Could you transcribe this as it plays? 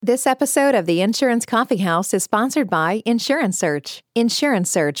This episode of the Insurance Coffee House is sponsored by Insurance Search.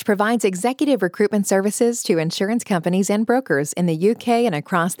 Insurance Search provides executive recruitment services to insurance companies and brokers in the UK and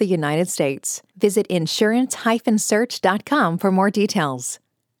across the United States. Visit insurance-search.com for more details.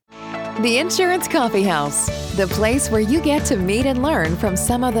 The Insurance Coffee House, the place where you get to meet and learn from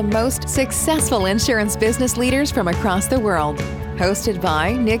some of the most successful insurance business leaders from across the world. Hosted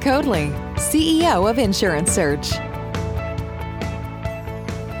by Nick Hoadley, CEO of Insurance Search.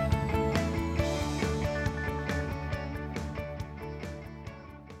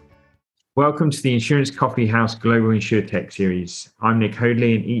 Welcome to the Insurance Coffee House Global InsurTech series. I'm Nick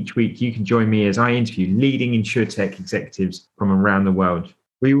Hoadley, and each week you can join me as I interview leading InsurTech executives from around the world.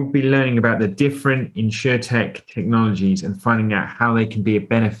 We will be learning about the different InsurTech technologies and finding out how they can be a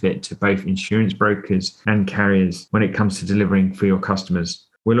benefit to both insurance brokers and carriers when it comes to delivering for your customers.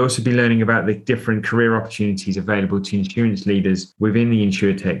 We'll also be learning about the different career opportunities available to insurance leaders within the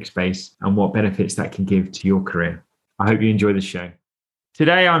InsurTech space and what benefits that can give to your career. I hope you enjoy the show.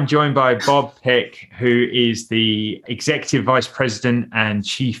 Today, I'm joined by Bob Pick, who is the Executive Vice President and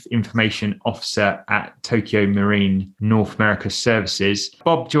Chief Information Officer at Tokio Marine North America Services.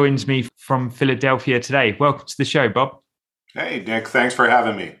 Bob joins me from Philadelphia today. Welcome to the show, Bob. Hey, Nick. Thanks for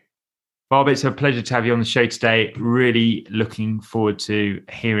having me. Bob, it's a pleasure to have you on the show today. Really looking forward to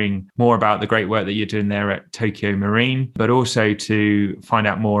hearing more about the great work that you're doing there at Tokio Marine, but also to find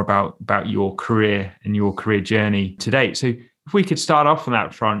out more about your career and your career journey to date. So if we could start off on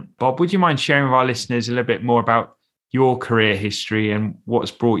that front, Bob, would you mind sharing with our listeners a little bit more about your career history and what's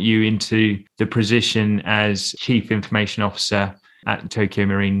brought you into the position as Chief Information Officer at Tokio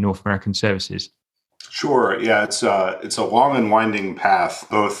Marine North American Services? Sure. Yeah, it's a long and winding path,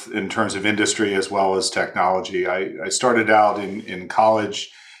 both in terms of industry as well as technology. I started out in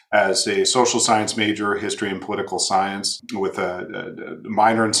college as a social science major, history and political science, with a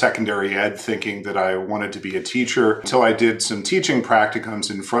minor in secondary ed, thinking that I wanted to be a teacher, until I did some teaching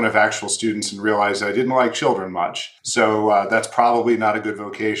practicums in front of actual students and realized I didn't like children much. So that's probably not a good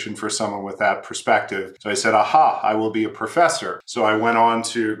vocation for someone with that perspective. So I said, I will be a professor. So I went on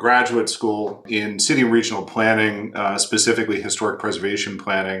to graduate school in city and regional planning, specifically historic preservation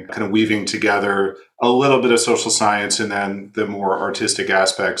planning, kind of weaving together a little bit of social science and then the more artistic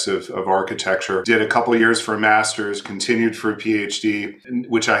aspects of architecture. Did a couple of years for a master's, continued for a PhD,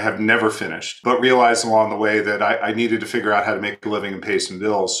 which I have never finished, but realized along the way that I needed to figure out how to make a living and pay some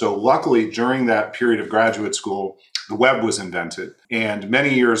bills. So luckily, during that period of graduate school, the web was invented. And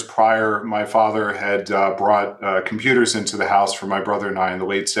many years prior, my father had brought computers into the house for my brother and I in the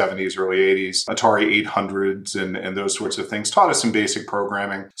late 70s, early 80s, Atari 800s and those sorts of things, taught us some basic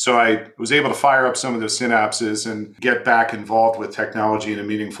programming. So I was able to fire up some of those synapses and get back involved with technology in a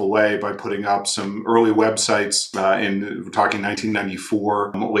meaningful way by putting up some early websites we're talking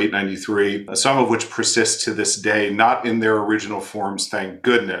 1994, late 93, some of which persist to this day, not in their original forms, thank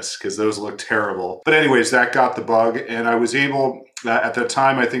goodness, because those look terrible. But anyways, that got the bug. And I was able, at that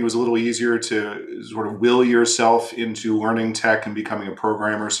time, I think it was a little easier to sort of will yourself into learning tech and becoming a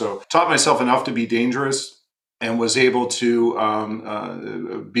programmer. So taught myself enough to be dangerous and was able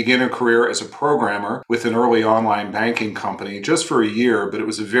to begin a career as a programmer with an early online banking company just for a year, but it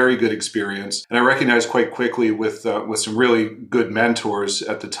was a very good experience. And I recognized quite quickly with some really good mentors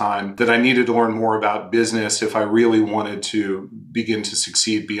at the time that I needed to learn more about business if I really wanted to begin to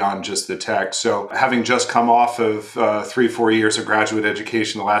succeed beyond just the tech. So having just come off of 3-4 years of graduate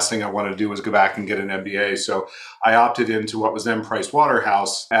education, the last thing I wanted to do was go back and get an MBA. So I opted into what was then Price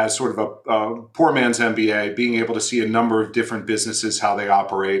Waterhouse as sort of a poor man's MBA, being able to see a number of different businesses, how they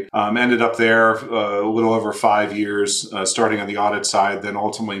operate. Ended up there a little over 5 years, starting on the audit side, then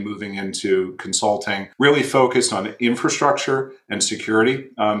ultimately moving into consulting, really focused on infrastructure and security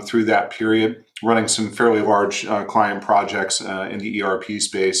through that period, running some fairly large client projects in the ERP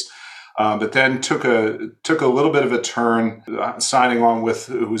space. But then took a little bit of a turn, signing on with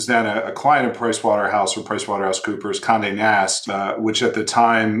who was then a client of PricewaterhouseCoopers or PricewaterhouseCoopers, Condé Nast, which at the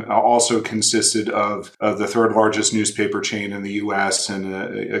time also consisted of the third largest newspaper chain in the U.S. and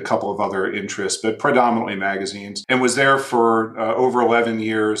a couple of other interests, but predominantly magazines, and was there for over 11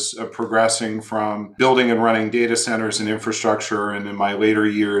 years, progressing from building and running data centers and infrastructure, and in my later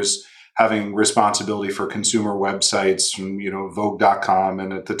years, having responsibility for consumer websites from, Vogue.com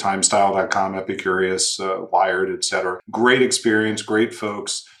and at the time Style.com, Epicurious, Wired, etc. Great experience, great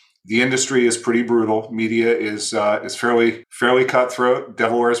folks. The industry is pretty brutal. Media is fairly cutthroat.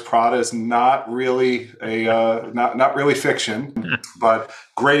 Devil Wears Prada is not really not really fiction, but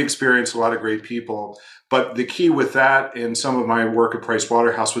great experience. A lot of great people. But the key with that, and some of my work at Price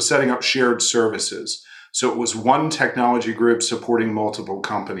Waterhouse, was setting up shared services. So it was one technology group supporting multiple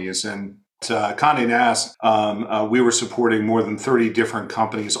companies. And Condé Nast, we were supporting more than 30 different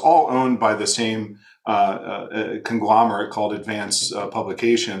companies, all owned by the same conglomerate called Advanced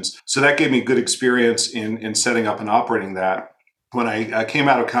Publications. So that gave me good experience in setting up and operating that. When I came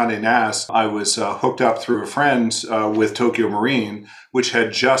out of Condé Nast, I was hooked up through a friend with Tokio Marine, which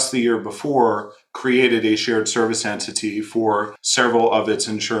had just the year before created a shared service entity for several of its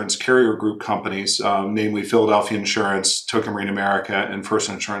insurance carrier group companies, namely Philadelphia Insurance, Tokio Marine America, and First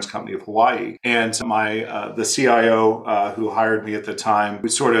Insurance Company of Hawaii. And the CIO who hired me at the time, we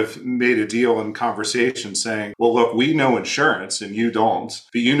sort of made a deal in conversation saying, well, look, we know insurance and you don't,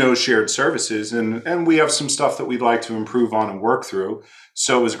 but you know shared services, and we have some stuff that we'd like to improve on and work through.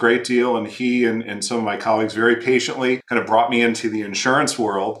 So it was a great deal. And he and some of my colleagues very patiently kind of brought me into the insurance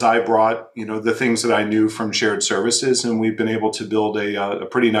world. I brought, the things that I knew from shared services, and we've been able to build a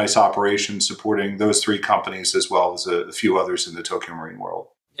pretty nice operation supporting those three companies as well as a few others in the Tokio Marine world.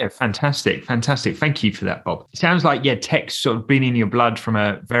 Yeah, fantastic. Thank you for that, Bob. It sounds like, tech's sort of been in your blood from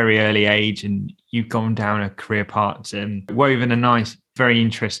a very early age, and you've gone down a career path and woven a nice, very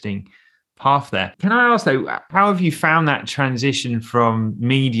interesting path there. Can I ask though, how have you found that transition from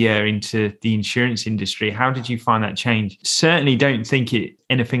media into the insurance industry? How did you find that change? Certainly don't think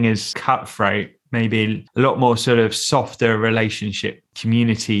anything as cutthroat, maybe a lot more sort of softer relationship,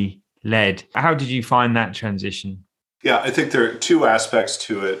 community led. How did you find that transition? Yeah, I think there are two aspects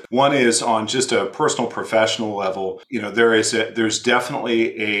to it. One is on just a personal, professional level. There's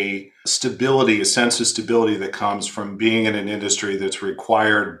definitely a sense of stability that comes from being in an industry that's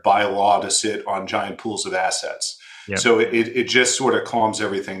required by law to sit on giant pools of assets. Yep. So it just sort of calms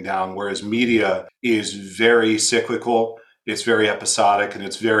everything down, whereas media is very cyclical. It's very episodic, and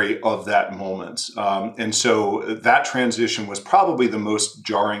it's very of that moment. And so that transition was probably the most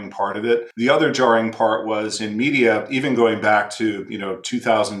jarring part of it. The other jarring part was in media, even going back to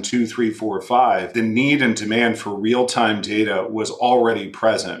 2002, 3, 4, 5, the need and demand for real-time data was already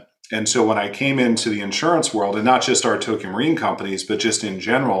present. And so when I came into the insurance world, and not just our Tokio Marine companies, but just in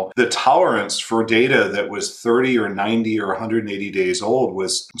general, the tolerance for data that was 30 or 90 or 180 days old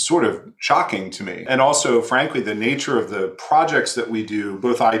was sort of shocking to me. And also, frankly, the nature of the projects that we do,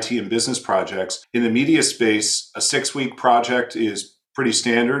 both IT and business projects, in the media space, a 6-week project is pretty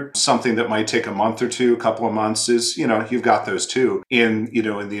standard. Something that might take a month or two, a couple of months is, you've got those too. In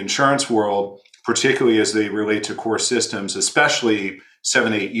the insurance world, particularly as they relate to core systems, especially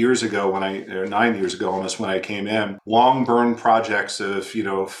 7-8 years ago or 9 years ago almost when I came in, long burn projects of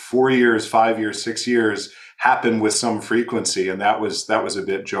 4 years, 5 years, 6 years happen with some frequency, and that was a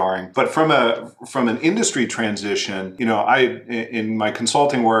bit jarring. But from an industry transition, I in my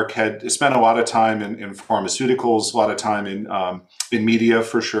consulting work had spent a lot of time in pharmaceuticals, a lot of time in media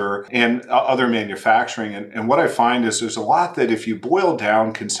for sure, and other manufacturing. And what I find is there's a lot that if you boil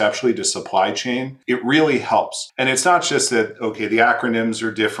down conceptually to supply chain, it really helps. And it's not just that, okay, the acronyms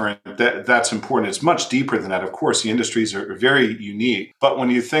are different. That's important. It's much deeper than that. Of course, the industries are very unique. But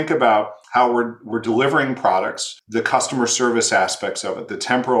when you think about how we're delivering products, the customer service aspects of it, the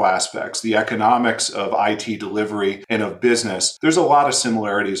temporal aspects, the economics of IT delivery and of business, there's a lot of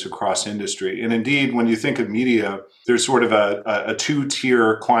similarities across industry. And indeed, when you think of media, there's sort of a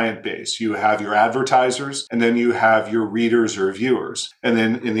two-tier client base. You have your advertisers, and then you have your readers or viewers. And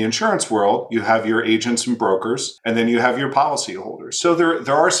then in the insurance world, you have your agents and brokers, and then you have your policyholders. So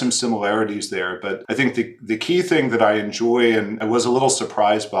there are some similarities there. But I think the key thing that I enjoy and I was a little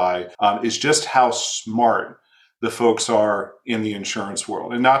surprised by is just how smart the folks are in the insurance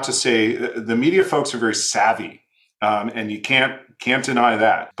world. And not to say the media folks are very savvy, and you can't deny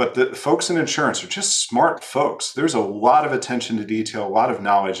that. But the folks in insurance are just smart folks. There's a lot of attention to detail, a lot of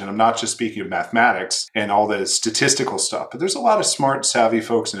knowledge. And I'm not just speaking of mathematics and all the statistical stuff, but there's a lot of smart, savvy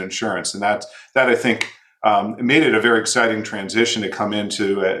folks in insurance. And that I think made it a very exciting transition to come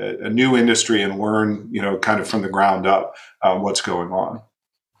into a new industry and learn, kind of from the ground up what's going on.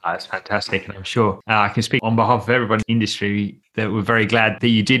 That's fantastic. And I'm sure I can speak on behalf of everybody in the industry that we're very glad that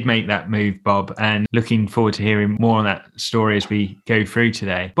you did make that move, Bob, and looking forward to hearing more on that story as we go through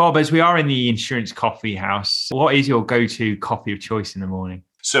today. Bob, as we are in the insurance coffee house, what is your go-to coffee of choice in the morning?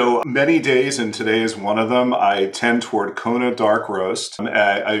 So many days, and today is one of them, I tend toward Kona Dark Roast.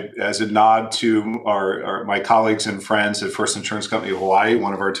 As a nod to my colleagues and friends at First Insurance Company of Hawaii,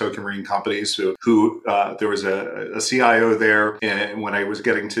 one of our Tokio Marine companies, who there was a CIO there, and when I was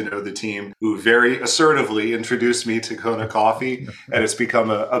getting to know the team, who very assertively introduced me to Kona coffee, and it's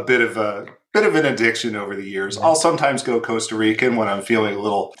become a bit of an addiction over the years. I'll sometimes go Costa Rican when I'm feeling a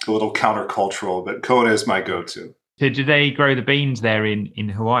little countercultural, but Kona is my go-to. So do they grow the beans there in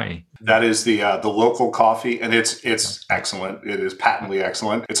Hawaii? That is the local coffee, and it's excellent. It is patently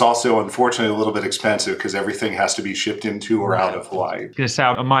excellent. It's also, unfortunately, a little bit expensive because everything has to be shipped into or out of Hawaii. I was going to say,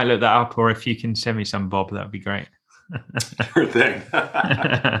 I might look that up, or if you can send me some, Bob, that would be great. Sure thing.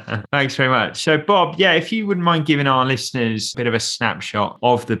 Thanks very much. So, Bob, if you wouldn't mind giving our listeners a bit of a snapshot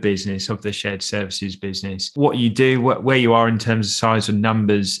of the business, of the shared services business, what you do, where you are in terms of size and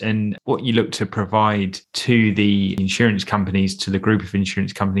numbers, and what you look to provide to the insurance companies, to the group of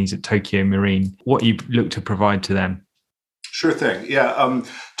insurance companies at Tokio Marine, what you look to provide to them. Sure thing.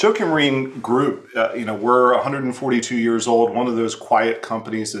 Tokio Marine Group, we're 142 years old, one of those quiet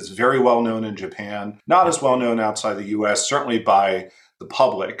companies that's very well known in Japan, not as well known outside the US, certainly by the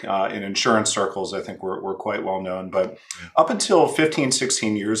public. In insurance circles, I think we're quite well known. But up until 15,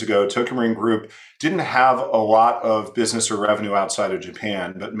 16 years ago, Tokio Marine Group didn't have a lot of business or revenue outside of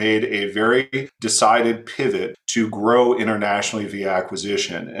Japan, but made a very decided pivot to grow internationally via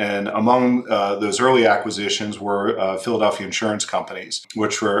acquisition. And among those early acquisitions were Philadelphia insurance companies,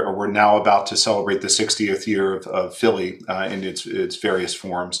 which we're now about to celebrate the 60th year of Philly in its various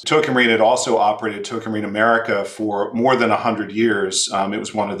forms. Tokio Marine had also operated Tokio Marine America for more than 100 years. It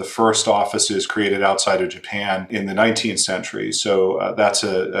was one of the first offices created outside of Japan in the 19th century. So that's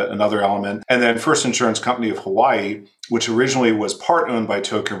another element. And then First Insurance Company of Hawaii, which originally was part owned by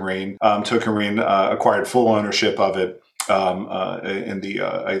Tokio Marine. Tokio Marine acquired full ownership of it in the,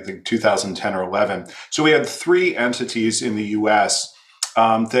 I think, 2010 or 11. So we had three entities in the U.S.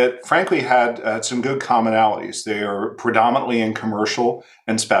 That frankly had some good commonalities. They are predominantly in commercial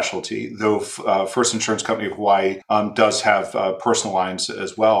and specialty, though First Insurance Company of Hawaii does have personal lines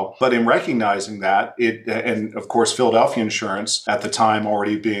as well. But in recognizing that, and of course, Philadelphia Insurance, at the time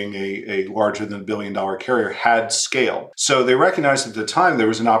already being a larger than $1 billion carrier, had scale. So they recognized at the time there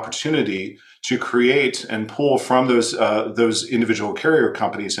was an opportunity to create and pull from those individual carrier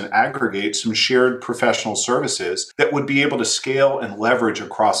companies and aggregate some shared professional services that would be able to scale and leverage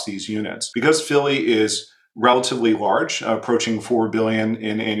across these units. Because Philly is relatively large, approaching $4 billion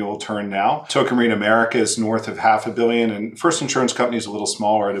in annual turn now. Tokio Marine America is north of $500 million, and First Insurance Company is a little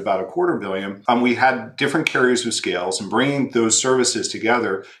smaller at about $250 million. We had different carriers with scales, and bringing those services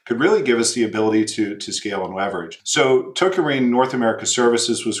together could really give us the ability to scale and leverage. So Tokio Marine North America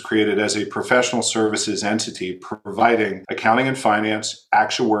Services was created as a professional services entity providing accounting and finance,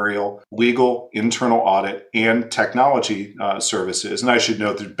 actuarial, legal, internal audit, and technology services. And I should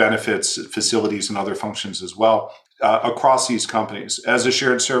note that benefits, facilities, and other functions as well across these companies. As a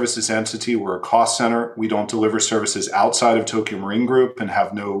shared services entity, we're a cost center. We don't deliver services outside of Tokio Marine Group and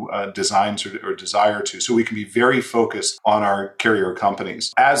have no designs or desire to. So we can be very focused on our carrier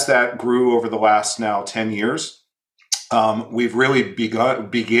companies. As that grew over the last now 10 years, we've really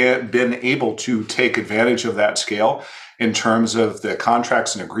been able to take advantage of that scale in terms of the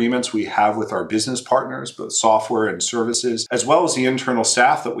contracts and agreements we have with our business partners, both software and services, as well as the internal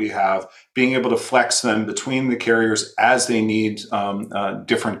staff that we have, being able to flex them between the carriers as they need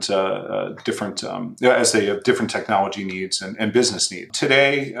different technology needs and business needs.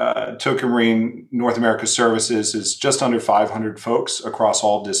 Today, Tokio Marine North America Services is just under 500 folks across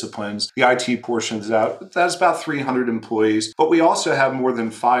all disciplines. The IT portion is that's about 300 employees, but we also have more than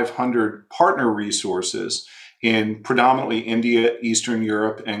 500 partner resources in predominantly India, Eastern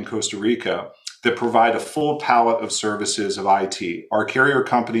Europe, and Costa Rica that provide a full palette of services of IT. Our carrier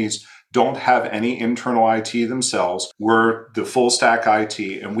companies don't have any internal IT themselves. We're the full stack IT,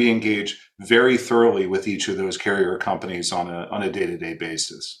 and we engage very thoroughly with each of those carrier companies on a day-to-day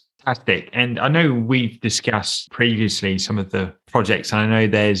basis. Fantastic. And I know we've discussed previously some of the projects. I know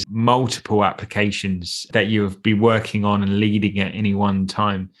there's multiple applications that you've been working on and leading at any one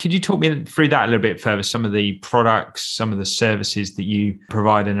time. Could you talk me through that a little bit further? Some of the products, some of the services that you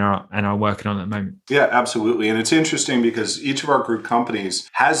provide and are working on at the moment? Yeah, absolutely. And it's interesting because each of our group companies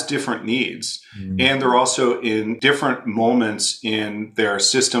has different needs, and they're also in different moments in their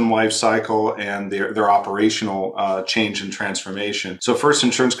system life cycle and their operational change and transformation. So First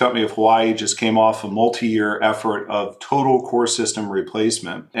Insurance Company of Hawaii just came off a multi-year effort of total core system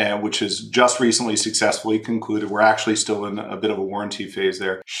replacement, and which has just recently successfully concluded. We're actually still in a bit of a warranty phase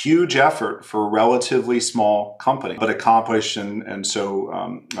there. Huge effort for a relatively small company, but accomplished. And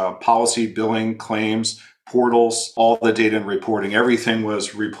so policy, billing, claims, portals, all the data and reporting, everything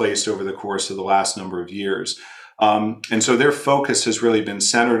was replaced over the course of the last number of years. And so their focus has really been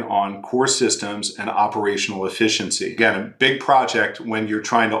centered on core systems and operational efficiency. Again, a big project when you're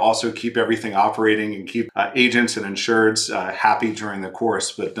trying to also keep everything operating and keep agents and insureds happy during the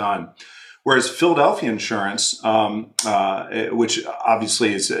course, but done. Whereas Philadelphia Insurance, which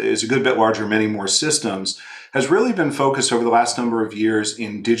obviously is a good bit larger, many more systems, has really been focused over the last number of years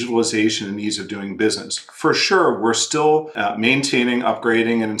in digitalization and ease of doing business. For sure, we're still maintaining,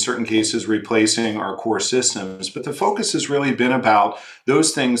 upgrading, and in certain cases, replacing our core systems. But the focus has really been about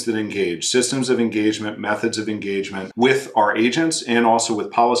those things that engage, systems of engagement, methods of engagement with our agents and also with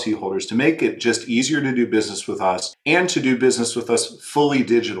policyholders to make it just easier to do business with us and to do business with us fully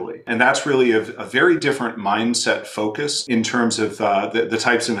digitally. And that's really a very different mindset focus in terms of the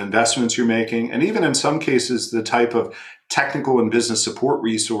types of investments you're making, and even in some cases, the type of technical and business support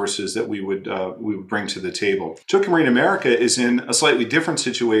resources that we would bring to the table. Tokio Marine America is in a slightly different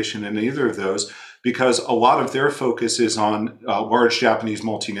situation in either of those, because a lot of their focus is on large Japanese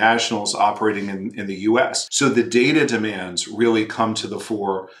multinationals operating in the US. So the data demands really come to the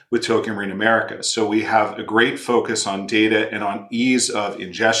fore with Tokio Marine America. So we have a great focus on data and on ease of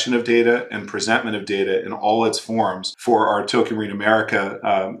ingestion of data and presentment of data in all its forms for our Tokio Marine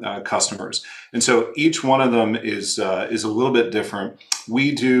America customers. And so each one of them is a little bit different.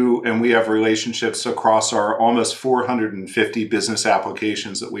 We do, and we have relationships across our almost 450 business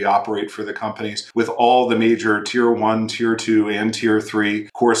applications that we operate for the companies with all the major tier 1, tier 2, and tier 3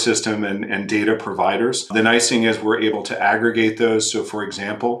 core system and data providers. The nice thing is we're able to aggregate those. So for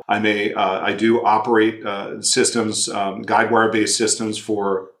example, I do operate systems, Guidewire-based systems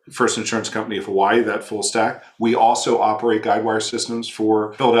for First Insurance Company of Hawaii, that full stack. We also operate Guidewire systems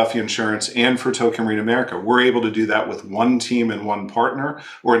for Philadelphia Insurance and for Tokio Marine America. We're able to do that with one team and one partner,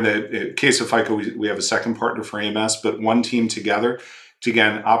 or in the case of FICO, we have a second partner for AMS, but one team together to,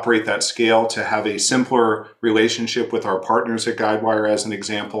 again, operate that scale, to have a simpler relationship with our partners at Guidewire, as an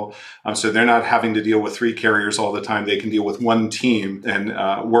example. So they're not having to deal with 3 carriers all the time. They can deal with one team and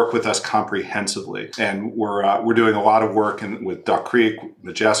work with us comprehensively. And we're doing a lot of work with Duck Creek,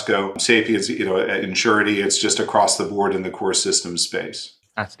 Majesco, Sapiens, Insurity. It's just across the board in the core systems space.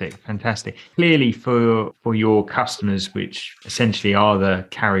 Fantastic. Clearly for your customers, which essentially are the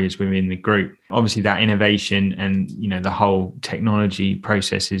carriers within the group, obviously that innovation and the whole technology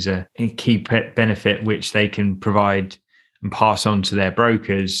process is a key benefit which they can provide and pass on to their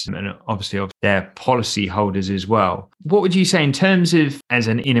brokers and obviously of their policy holders as well. What would you say in terms of, as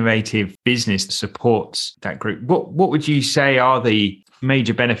an innovative business that supports that group, what would you say are the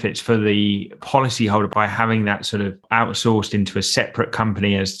major benefits for the policyholder by having that sort of outsourced into a separate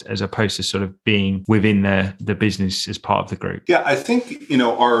company as opposed to sort of being within the business as part of the group? Yeah, I think,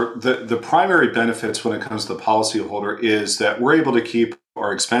 the primary benefits when it comes to the policyholder is that we're able to keep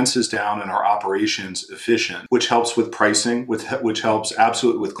our expenses down and our operations efficient, which helps with pricing, which helps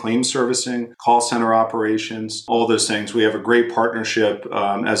absolutely with claim servicing, call center operations, all those things. We have a great partnership,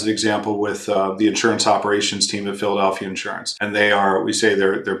 as an example, with the insurance operations team at Philadelphia Insurance. And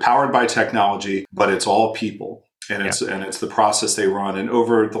they're powered by technology, but it's all people. And it's the process they run. And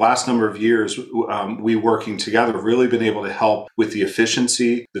over the last number of years, we working together have really been able to help with the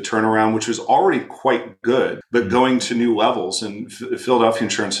efficiency, the turnaround, which was already quite good, but going to new levels. And Philadelphia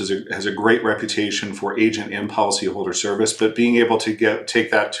Insurance has a great reputation for agent and policyholder service, but being able to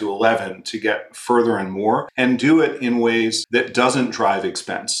take that to 11, to get further and more, and do it in ways that doesn't drive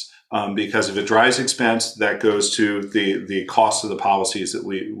expense. Because if it drives expense, that goes to the cost of the policies that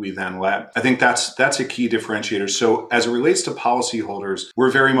we then let. I think that's a key differentiator. So as it relates to policyholders, we're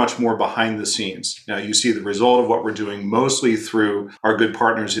very much more behind the scenes. Now you see the result of what we're doing mostly through our good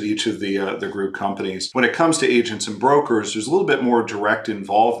partners at each of the group companies. When it comes to agents and brokers, there's a little bit more direct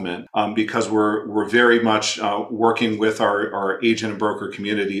involvement because we're very much working with our agent and broker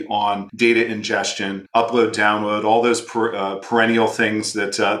community on data ingestion, upload, download, all those perennial things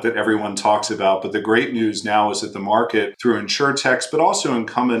that everyone talks about. But the great news now is that the market, through insurtechs, but also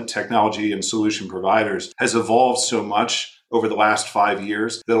incumbent technology and solution providers, has evolved so much over the last 5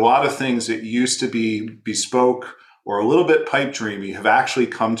 years that a lot of things that used to be bespoke or a little bit pipe dreamy have actually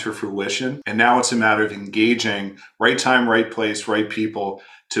come to fruition. And now it's a matter of engaging right time, right place, right people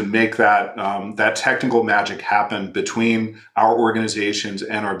to make that technical magic happen between our organizations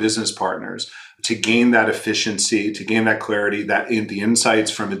and our business partners, to gain that efficiency, to gain that clarity, the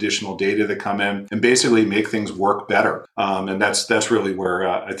insights from additional data that come in, and basically make things work better. And that's really where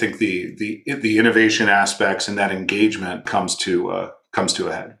I think the innovation aspects and that engagement comes to a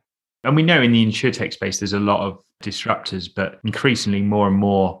head. And we know in the insurtech space, there's a lot of disruptors, but increasingly more and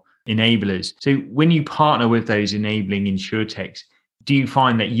more enablers. So when you partner with those enabling insurtechs, do you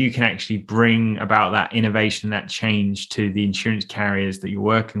find that you can actually bring about that innovation, that change to the insurance carriers that you're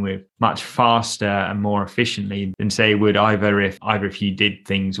working with much faster and more efficiently than, say, would either if you did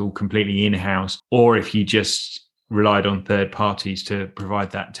things all completely in-house or if you just relied on third parties to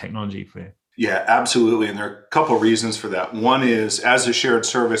provide that technology for you? Yeah, absolutely. And there are a couple of reasons for that. One is, as a shared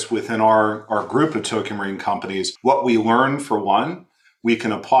service within our group of Tokyo Marine companies, what we learn for one, we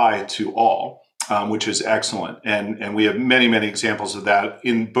can apply to all. Which is excellent. And we have many, many examples of that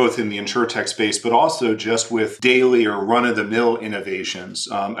in both in the insurtech space, but also just with daily or run-of-the-mill innovations.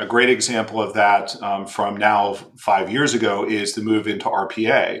 A great example of that from now 5 years ago is the move into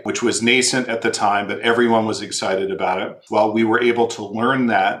RPA, which was nascent at the time, but everyone was excited about it. Well, we were able to learn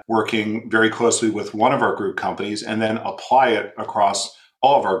that working very closely with one of our group companies and then apply it across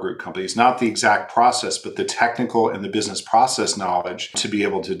all of our group companies, not the exact process, but the technical and the business process knowledge to be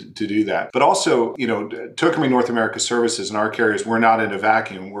able to do that. But also, Tokyo Marine North America Services and our carriers, we're not in a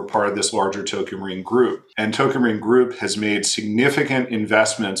vacuum. We're part of this larger Tokyo Marine group. And Tokyo Marine Group has made significant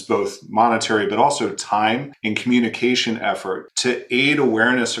investments, both monetary, but also time and communication effort to aid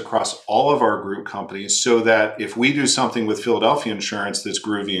awareness across all of our group companies so that if we do something with Philadelphia Insurance that's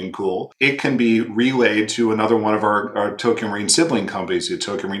groovy and cool, it can be relayed to another one of our Tokyo Marine sibling companies,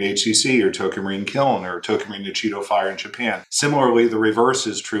 Tokyo Marine HCC or Tokyo Marine Kiln or Tokyo Marine CITO Fire in Japan. Similarly, the reverse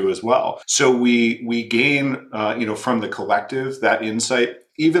is true as well. So we gain, from the collective that insight,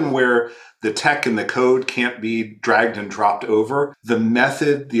 even where the tech and the code can't be dragged and dropped over. The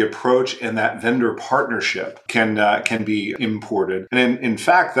method, the approach, and that vendor partnership can be imported. And in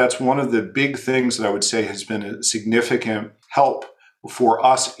fact, that's one of the big things that I would say has been a significant help for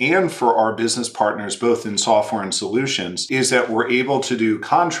us and for our business partners, both in software and solutions, is that we're able to do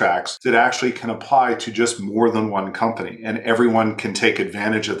contracts that actually can apply to just more than one company, and everyone can take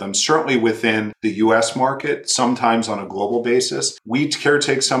advantage of them, certainly within the US market, sometimes on a global basis. We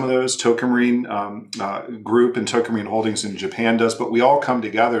caretake some of those, Tokyo Marine Group and Tokyo Marine Holdings in Japan does, but we all come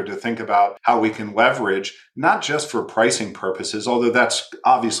together to think about how we can leverage, not just for pricing purposes, although that's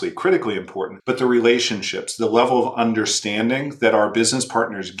obviously critically important, but the relationships, the level of understanding that our business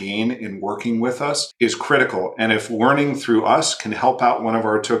partners gain in working with us is critical. And if learning through us can help out one of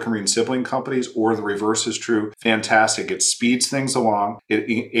our Tokyo Marine sibling companies, or the reverse is true, fantastic. It speeds things along. It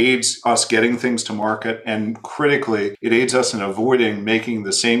aids us getting things to market. And critically, it aids us in avoiding making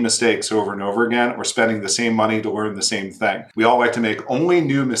the same mistakes over and over again, or spending the same money to learn the same thing. We all like to make only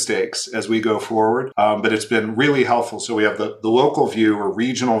new mistakes as we go forward, but it's been really helpful. So we have the local view or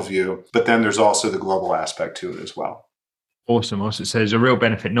regional view, but then there's also the global aspect to it as well. Awesome. Also, so there's a real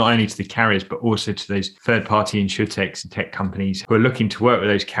benefit not only to the carriers, but also to those third-party insurtechs and tech companies who are looking to work with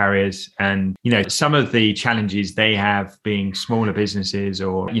those carriers. And, some of the challenges they have being smaller businesses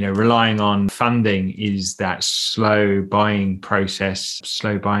or, relying on funding is that slow buying process,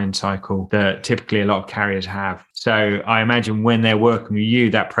 slow buying cycle that typically a lot of carriers have. So I imagine when they're working with you,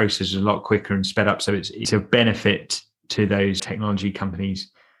 that process is a lot quicker and sped up. So it's a benefit to those technology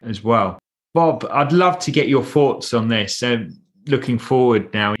companies as well. Bob, I'd love to get your thoughts on this. So looking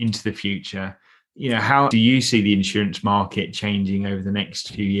forward now into the future, how do you see the insurance market changing over the next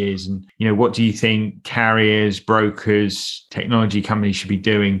few years? And, what do you think carriers, brokers, technology companies should be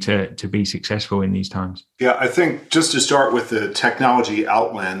doing to be successful in these times? Yeah, I think just to start with the technology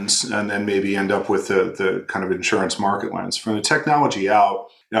out lens and then maybe end up with the kind of insurance market lens. From the technology out,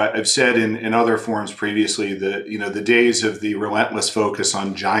 I've said in other forums previously that, the days of the relentless focus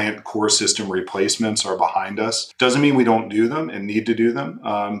on giant core system replacements are behind us. Doesn't mean we don't do them and need to do them,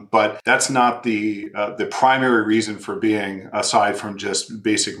 but that's not the primary reason for being, aside from just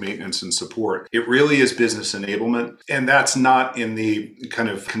basic maintenance and support. It really is business enablement, and that's not in the kind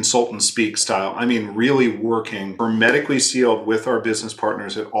of consultant speak style. I mean, really working hermetically sealed with our business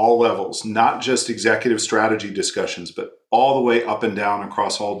partners at all levels, not just executive strategy discussions, but all the way up and down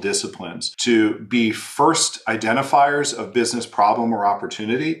across all disciplines, to be first identifiers of business problem or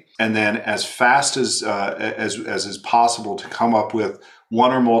opportunity, and then as fast as is possible to come up with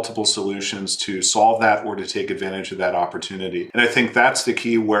one or multiple solutions to solve that or to take advantage of that opportunity. And I think that's the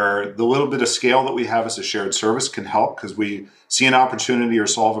key, where the little bit of scale that we have as a shared service can help, because we see an opportunity or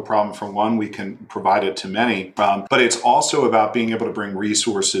solve a problem for one, we can provide it to many. But it's also about being able to bring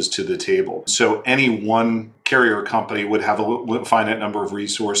resources to the table. So any one carrier company would have a finite number of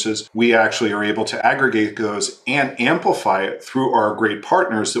resources. We actually are able to aggregate those and amplify it through our great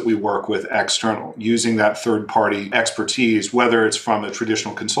partners that we work with external, using that third-party expertise, whether it's from a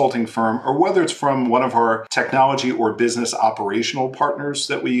traditional consulting firm or whether it's from one of our technology or business operational partners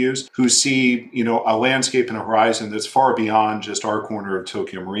that we use, who see, a landscape and a horizon that's far beyond just our corner of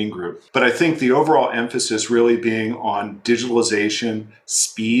Tokyo Marine Group. But I think the overall emphasis really being on digitalization,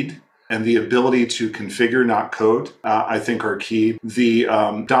 speed, and the ability to configure, not code, I think are key. The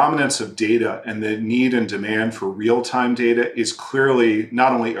dominance of data and the need and demand for real-time data is clearly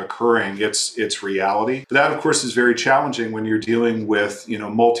not only occurring, it's reality. But that, of course, is very challenging when you're dealing with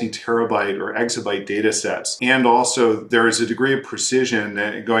multi-terabyte or exabyte data sets. And also, there is a degree of precision,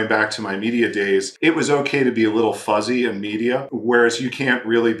 going back to my media days, it was okay to be a little fuzzy in media, whereas you can't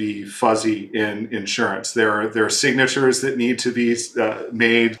really be fuzzy in insurance. There are signatures that need to be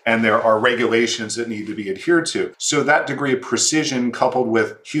made, and there are regulations that need to be adhered to. So that degree of precision coupled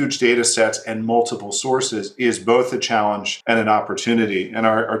with huge data sets and multiple sources is both a challenge and an opportunity. And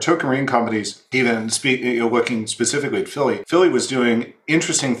our token ring companies, even looking specifically at Philly was doing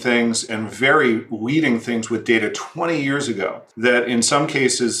interesting things and very leading things with data 20 years ago that in some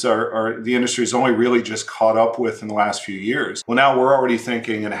cases the industry's only really just caught up with in the last few years. Well, now we're already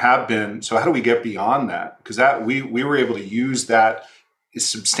thinking and have been, so how do we get beyond that? Because that we were able to use that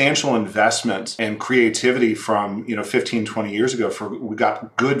substantial investment and creativity from 15, 20 years ago. We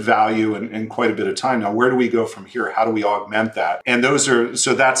got good value in quite a bit of time. Now, where do we go from here? How do we augment that? And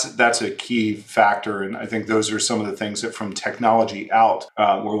that's a key factor. And I think those are some of the things that from technology out,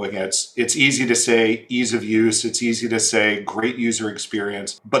 we're looking at. It's easy to say ease of use. It's easy to say great user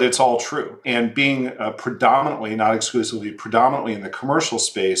experience, but it's all true. And being predominantly, not exclusively, predominantly in the commercial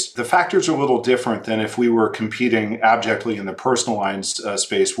space, the factors are a little different than if we were competing abjectly in the personal lines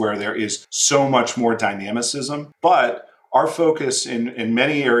space where there is so much more dynamicism. But our focus in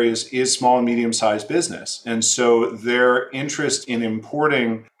many areas is small and medium-sized business. And so their interest in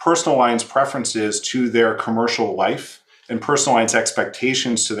importing personal lines preferences to their commercial life and personal lines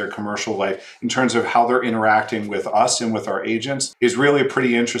expectations to their commercial life in terms of how they're interacting with us and with our agents is really a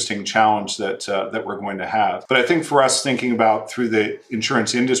pretty interesting challenge that we're going to have. But I think for us, thinking about through the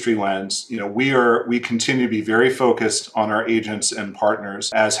insurance industry lens, we continue to be very focused on our agents and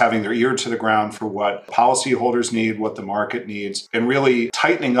partners as having their ear to the ground for what policyholders need, what the market needs, and really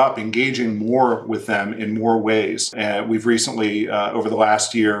tightening up, engaging more with them in more ways. We've recently, over the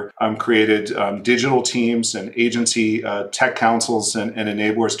last year, created digital teams and agency tech councils and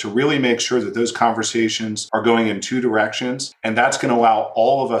enablers to really make sure that those conversations are going in two directions. And that's going to allow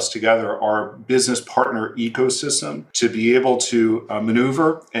all of us together, our business partner ecosystem, to be able to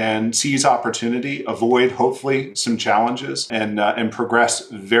maneuver and seize opportunity, avoid hopefully some challenges, and progress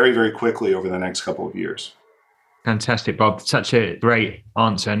very, very quickly over the next couple of years. Fantastic, Bob. Such a great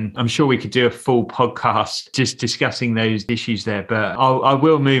answer. And I'm sure we could do a full podcast just discussing those issues there. But I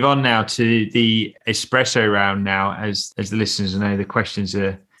will move on now to the espresso round now. As the listeners know, the questions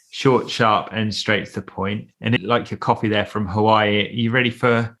are short, sharp, and straight to the point. And like your coffee there from Hawaii, are you ready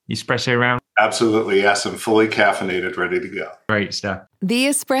for the espresso round? Absolutely. Yes, I'm fully caffeinated, ready to go. Great stuff. The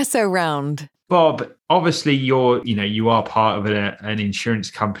espresso round. Bob, obviously you are part of an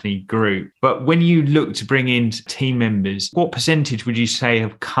insurance company group, but when you look to bring in team members, what percentage would you say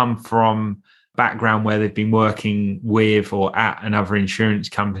have come from background where they've been working with or at another insurance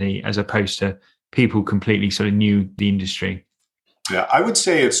company as opposed to people completely sort of new to the industry? Yeah, I would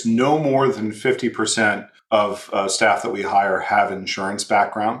say it's no more than 50% of staff that we hire have insurance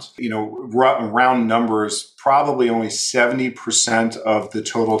backgrounds. Round numbers, probably only 70% of the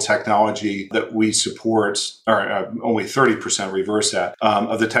total technology that we support, or only 30%, reverse that,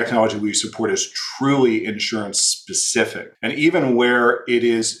 of the technology we support is truly insurance specific. And even where it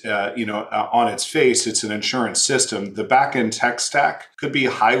is, on its face, it's an insurance system, the back-end tech stack could be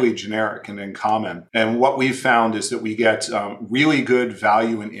highly generic and in common. And what we've found is that we get really good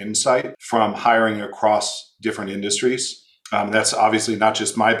value and insight from hiring across different industries. That's obviously not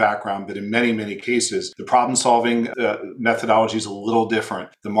just my background, but in many, many cases, the problem-solving methodology is a little different.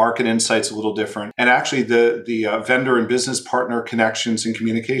 The market insight's a little different. And actually, the vendor and business partner connections and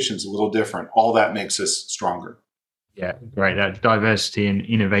communications a little different. All that makes us stronger. Yeah, great. That diversity and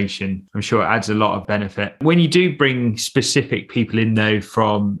innovation, I'm sure, adds a lot of benefit. When you do bring specific people in, though,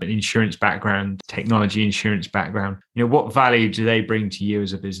 from an insurance background, technology insurance background, what value do they bring to you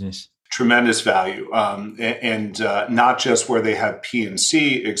as a business? Tremendous value, and not just where they have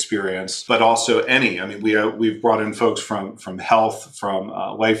P&C experience, but also any. I mean, we've brought in folks from health, from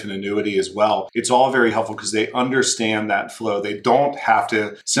life and annuity as well. It's all very helpful because they understand that flow. They don't have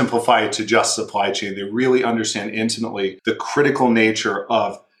to simplify it to just supply chain. They really understand intimately the critical nature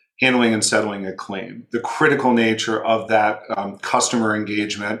of handling and settling a claim, the critical nature of that customer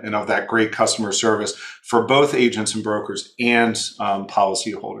engagement and of that great customer service for both agents and brokers and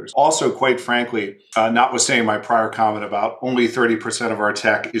policyholders. Also, quite frankly, notwithstanding my prior comment about only 30% of our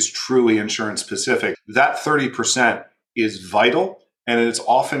tech is truly insurance specific, that 30% is vital and it's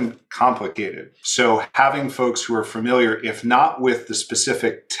often complicated. So having folks who are familiar, if not with the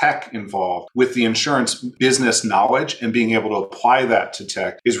specific tech involved, with the insurance business knowledge and being able to apply that to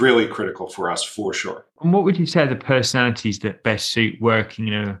tech is really critical for us, for sure. And what would you say are the personalities that best suit working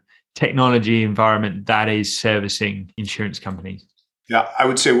in a technology environment that is servicing insurance companies? Yeah, I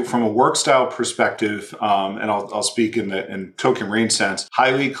would say from a work style perspective, and I'll speak in Tokio Marine sense,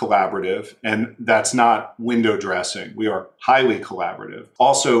 highly collaborative, and that's not window dressing. We are highly collaborative.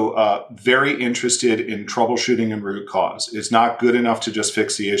 Also, very interested in troubleshooting and root cause. It's not good enough to just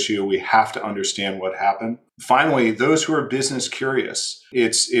fix the issue. We have to understand what happened. Finally, those who are business curious,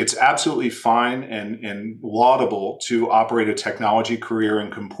 it's absolutely fine and laudable to operate a technology career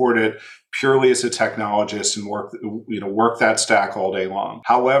and comport it purely as a technologist and work that stack all day long.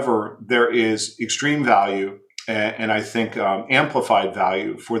 However, there is extreme value and I think amplified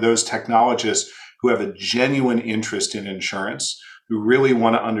value for those technologists who have a genuine interest in insurance, who really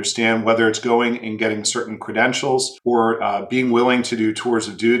want to understand whether it's going and getting certain credentials or being willing to do tours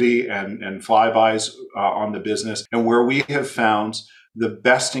of duty and flybys on the business, and where we have found the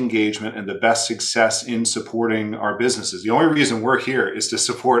best engagement and the best success in supporting our businesses. The only reason we're here is to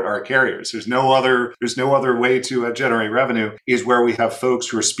support our carriers. There's no other way to generate revenue, is where we have folks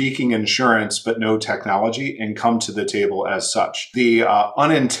who are speaking insurance but no technology and come to the table as such. The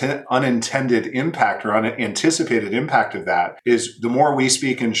unintended impact or unanticipated impact of that is the more we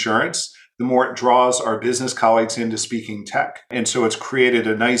speak insurance, the more it draws our business colleagues into speaking tech. And so it's created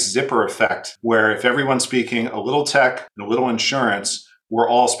a nice zipper effect where if everyone's speaking a little tech and a little insurance, we're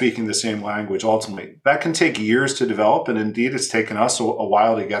all speaking the same language ultimately. That can take years to develop, and indeed it's taken us a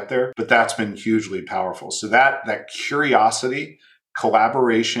while to get there, but that's been hugely powerful. So that curiosity,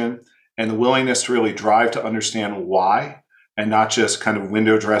 collaboration, and the willingness to really drive to understand why and not just kind of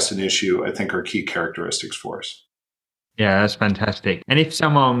window dress an issue, I think are key characteristics for us. Yeah, that's fantastic. And if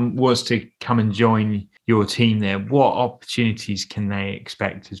someone was to come and join your team there, what opportunities can they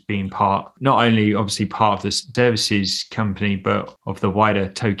expect as being part, not only obviously part of the services company, but of the wider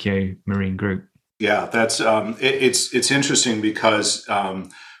Tokio Marine Group? Yeah, that's it's interesting because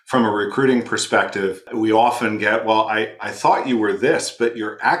from a recruiting perspective, we often get, well, I thought you were this, but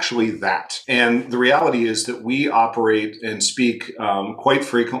you're actually that. And the reality is that we operate and speak quite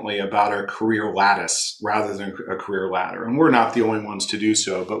frequently about our career lattice rather than a career ladder. And we're not the only ones to do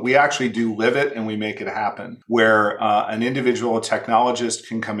so, but we actually do live it and we make it happen, where an individual, a technologist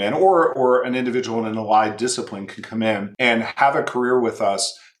can come in or an individual in an allied discipline can come in and have a career with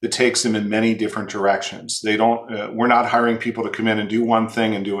us that takes them in many different directions. We're not hiring people to come in and do one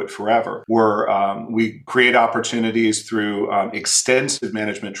thing and do it forever. We create opportunities through extensive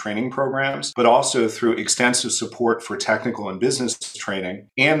management training programs, but also through extensive support for technical and business training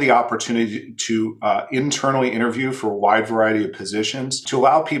and the opportunity to internally interview for a wide variety of positions to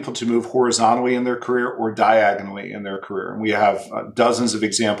allow people to move horizontally in their career or diagonally in their career. And we have dozens of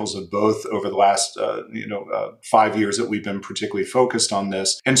examples of both over the last 5 years that we've been particularly focused on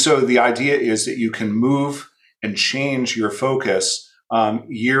this. And so the idea is that you can move and change your focus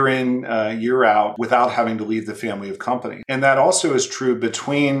year in, year out without having to leave the family of company. And that also is true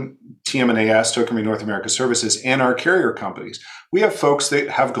between TM&AS, Tokio Marine North America Services, and our carrier companies. We have folks that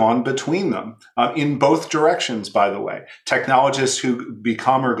have gone between them in both directions, by the way. Technologists who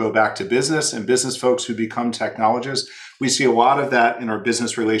become or go back to business and business folks who become technologists. We see a lot of that in our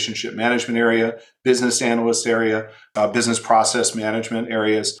business relationship management area, business analyst area, business process management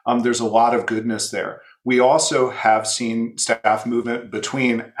areas. There's a lot of goodness there. We also have seen staff movement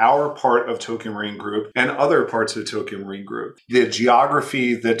between our part of Tokio Marine Group and other parts of Tokio Marine Group. The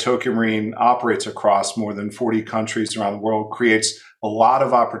geography that Tokio Marine operates across more than 40 countries around the world creates a lot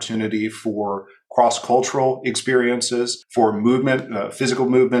of opportunity for cross-cultural experiences, for movement, physical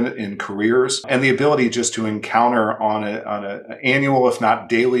movement in careers, and the ability just to encounter on an annual, if not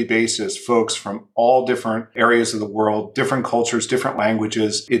daily basis, folks from all different areas of the world, different cultures, different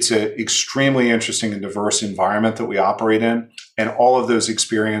languages. It's an extremely interesting and diverse environment that we operate in, and all of those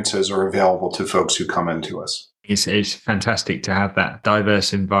experiences are available to folks who come into us. It's fantastic to have that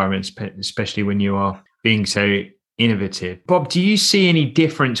diverse environment, especially when you are being so innovative. Bob, do you see any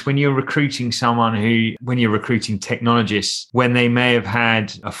difference when you're recruiting when you're recruiting technologists, when they may have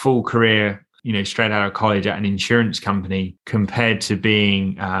had a full career, straight out of college at an insurance company compared to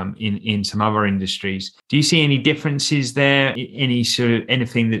being in some other industries? Do you see any differences there? Any sort of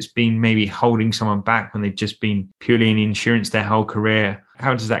anything that's been maybe holding someone back when they've just been purely in insurance their whole career?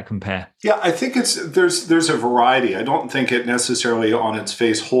 How does that compare? Yeah, I think there's a variety. I don't think it necessarily on its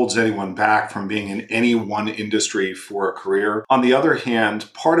face holds anyone back from being in any one industry for a career. On the other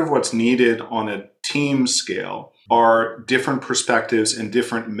hand, part of what's needed on a team scale are different perspectives and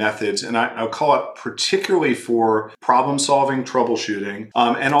different methods. And I'll call it particularly for problem solving, troubleshooting,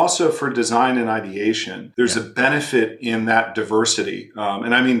 and also for design and ideation. There's a benefit in that diversity.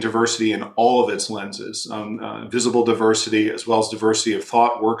 And I mean diversity in all of its lenses, visible diversity as well as diversity of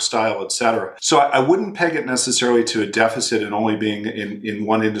thought, work style, et cetera. So I wouldn't peg it necessarily to a deficit in only being in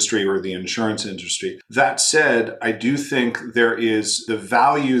one industry or the insurance industry. That said, I do think there is the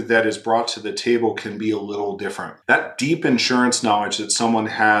value that is brought to the table can be a little different. That deep insurance knowledge that someone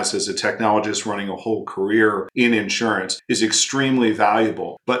has as a technologist running a whole career in insurance is extremely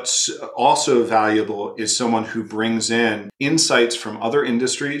valuable, but also valuable is someone who brings in insights from other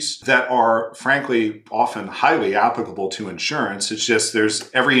industries that are frankly often highly applicable to insurance. It's just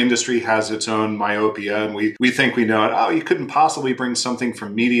every industry has its own myopia, and we think we know it. Oh, you couldn't possibly bring something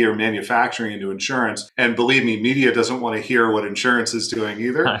from media or manufacturing into insurance. And believe me, media doesn't want to hear what insurance is doing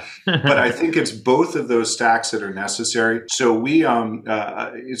either. But I think it's both of those stacks that are necessary. So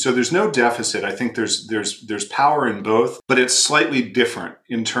so there's no deficit. I think there's power in both, but it's slightly different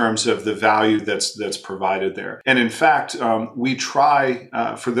in terms of the value that's provided there. And in fact, we try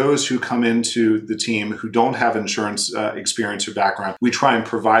for those who come into the team who don't have insurance experience or background, we try and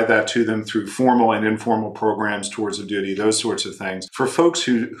provide that to them through formal and informal programs, tours of duty, those sorts of things. For folks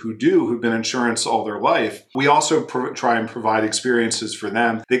who've been in insurance all their life, we also try and provide experiences for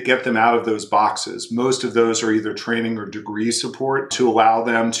them that get them out of those boxes. Most of those are either training or degree support to allow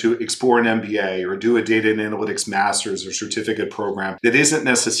them to explore an MBA or do a data and analytics master's or certificate program that isn't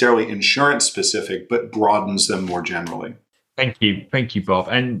necessarily insurance specific, but broadens them more generally. Thank you, Bob.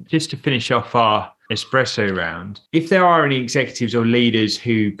 And just to finish off our espresso round, if there are any executives or leaders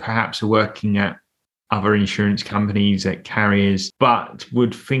who perhaps are working at other insurance companies, at carriers, but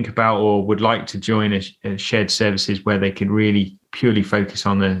would think about or would like to join a shared services where they could really purely focus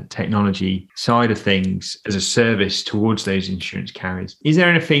on the technology side of things as a service towards those insurance carriers, is there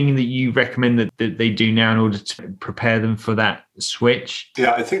anything that you recommend that they do now in order to prepare them for that switch?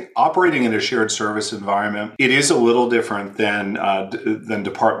 Yeah, I think operating in a shared service environment, it is a little different than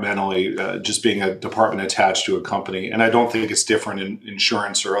departmentally, just being a department attached to a company. And I don't think it's different in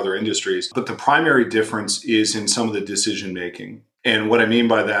insurance or other industries. But the primary difference is in some of the decision making. And what I mean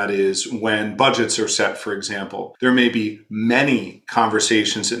by that is when budgets are set, for example, there may be many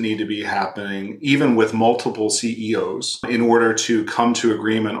conversations that need to be happening, even with multiple CEOs, in order to come to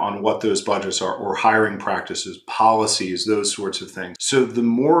agreement on what those budgets are, or hiring practices, policies, those sorts of things. So the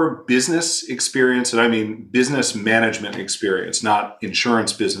more business experience, and I mean business management experience, not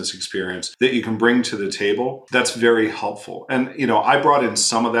insurance business experience, that you can bring to the table, that's very helpful. And, I brought in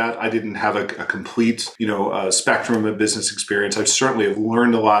some of that. I didn't have a complete, spectrum of business experience. I certainly have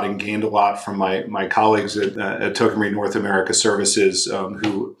learned a lot and gained a lot from my colleagues at Tokio North America Services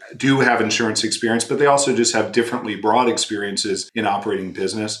who do have insurance experience, but they also just have differently broad experiences in operating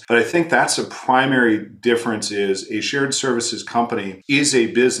business. But I think that's a primary difference is a shared services company is a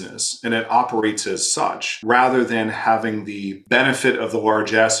business and it operates as such rather than having the benefit of the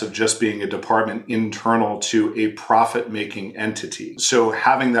large S of just being a department internal to a profit-making entity. So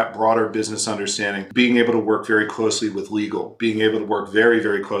having that broader business understanding, being able to work very closely with legal, being able to work very,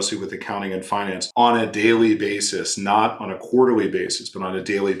 very closely with accounting and finance on a daily basis, not on a quarterly basis, but on a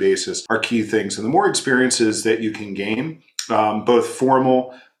daily basis are key things. And the more experiences that you can gain, both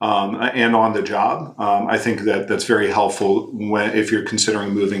formal and on the job, I think that's very helpful if you're considering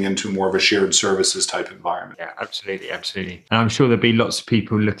moving into more of a shared services type environment. Yeah, absolutely. And I'm sure there'll be lots of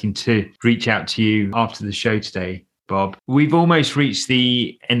people looking to reach out to you after the show today, Bob. We've almost reached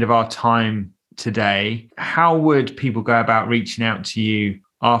the end of our time today. How would people go about reaching out to you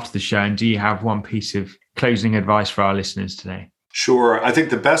after the show? And do you have one piece of closing advice for our listeners today? Sure. I think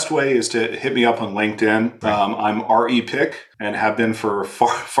the best way is to hit me up on LinkedIn. I'm REPick and have been for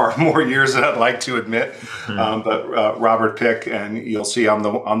far more years than I'd like to admit. But Robert Pick, and you'll see I'm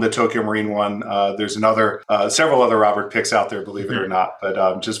the Tokio Marine one. There's several other Robert Picks out there, believe it or not.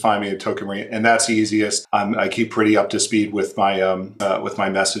 But just find me at Tokio Marine, and that's the easiest. I keep pretty up to speed with my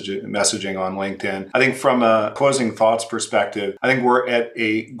messaging on LinkedIn. I think from a closing thoughts perspective, I think we're at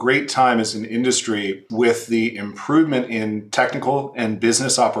a great time as an industry with the improvement in technical and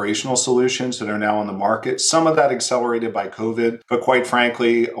business operational solutions that are now on the market. Some of that accelerated by COVID. But quite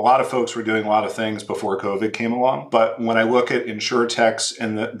frankly, a lot of folks were doing a lot of things before COVID came along. But when I look at insurtechs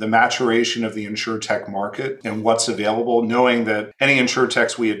and the maturation of the insurtech market and what's available, knowing that any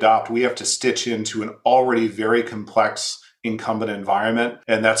insurtechs we adopt, we have to stitch into an already very complex incumbent environment.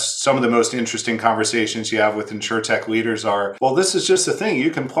 And that's some of the most interesting conversations you have with insurtech leaders are, well, this is just a thing.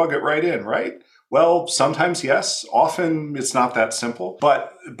 You can plug it right in, right? Well, sometimes yes. Often it's not that simple.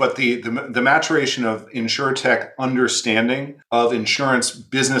 But but the maturation of InsurTech understanding of insurance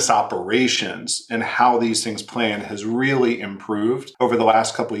business operations and how these things play in has really improved over the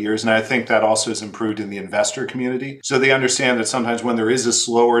last couple of years. And I think that also has improved in the investor community. So they understand that sometimes when there is a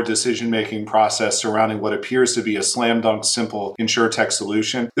slower decision-making process surrounding what appears to be a slam dunk simple InsurTech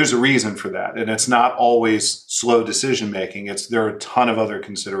solution, there's a reason for that. And it's not always slow decision-making. There are a ton of other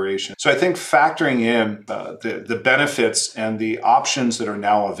considerations. So I think factoring in the benefits and the options that are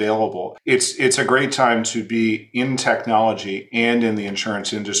now available, it's a great time to be in technology and in the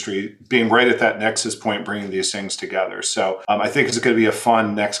insurance industry, being right at that nexus point, bringing these things together. So I think it's going to be a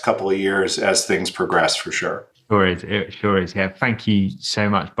fun next couple of years as things progress for sure. It sure is. Yeah. Thank you so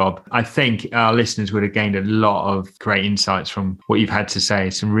much, Bob. I think our listeners would have gained a lot of great insights from what you've had to say.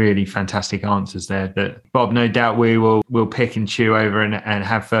 Some really fantastic answers there that, Bob, no doubt we'll pick and chew over and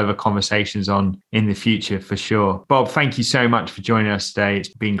have further conversations on in the future for sure. Bob, thank you so much for joining us today. It's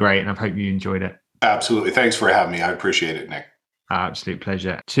been great and I hope you enjoyed it. Absolutely. Thanks for having me. I appreciate it, Nick. Absolute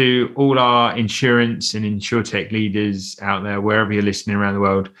pleasure. To all our insurance and InsurTech leaders out there, wherever you're listening around the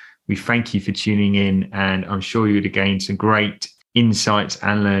world, we thank you for tuning in, and I'm sure you would have gained some great insights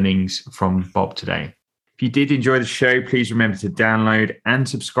and learnings from Bob today. If you did enjoy the show, please remember to download and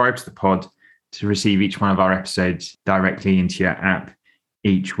subscribe to the pod to receive each one of our episodes directly into your app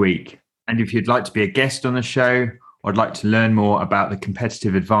each week. And if you'd like to be a guest on the show, or would like to learn more about the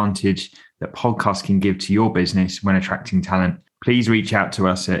competitive advantage that podcasts can give to your business when attracting talent, please reach out to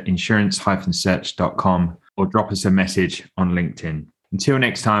us at insurance-search.com or drop us a message on LinkedIn. Until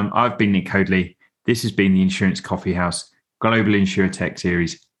next time, I've been Nick Hoadley. This has been the Insurance Coffee House Global InsurTech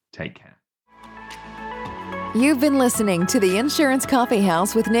Series. Take care. You've been listening to the Insurance Coffee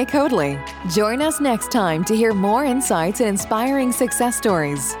House with Nick Hoadley. Join us next time to hear more insights and inspiring success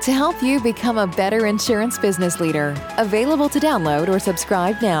stories to help you become a better insurance business leader. Available to download or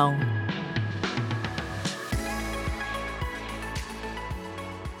subscribe now.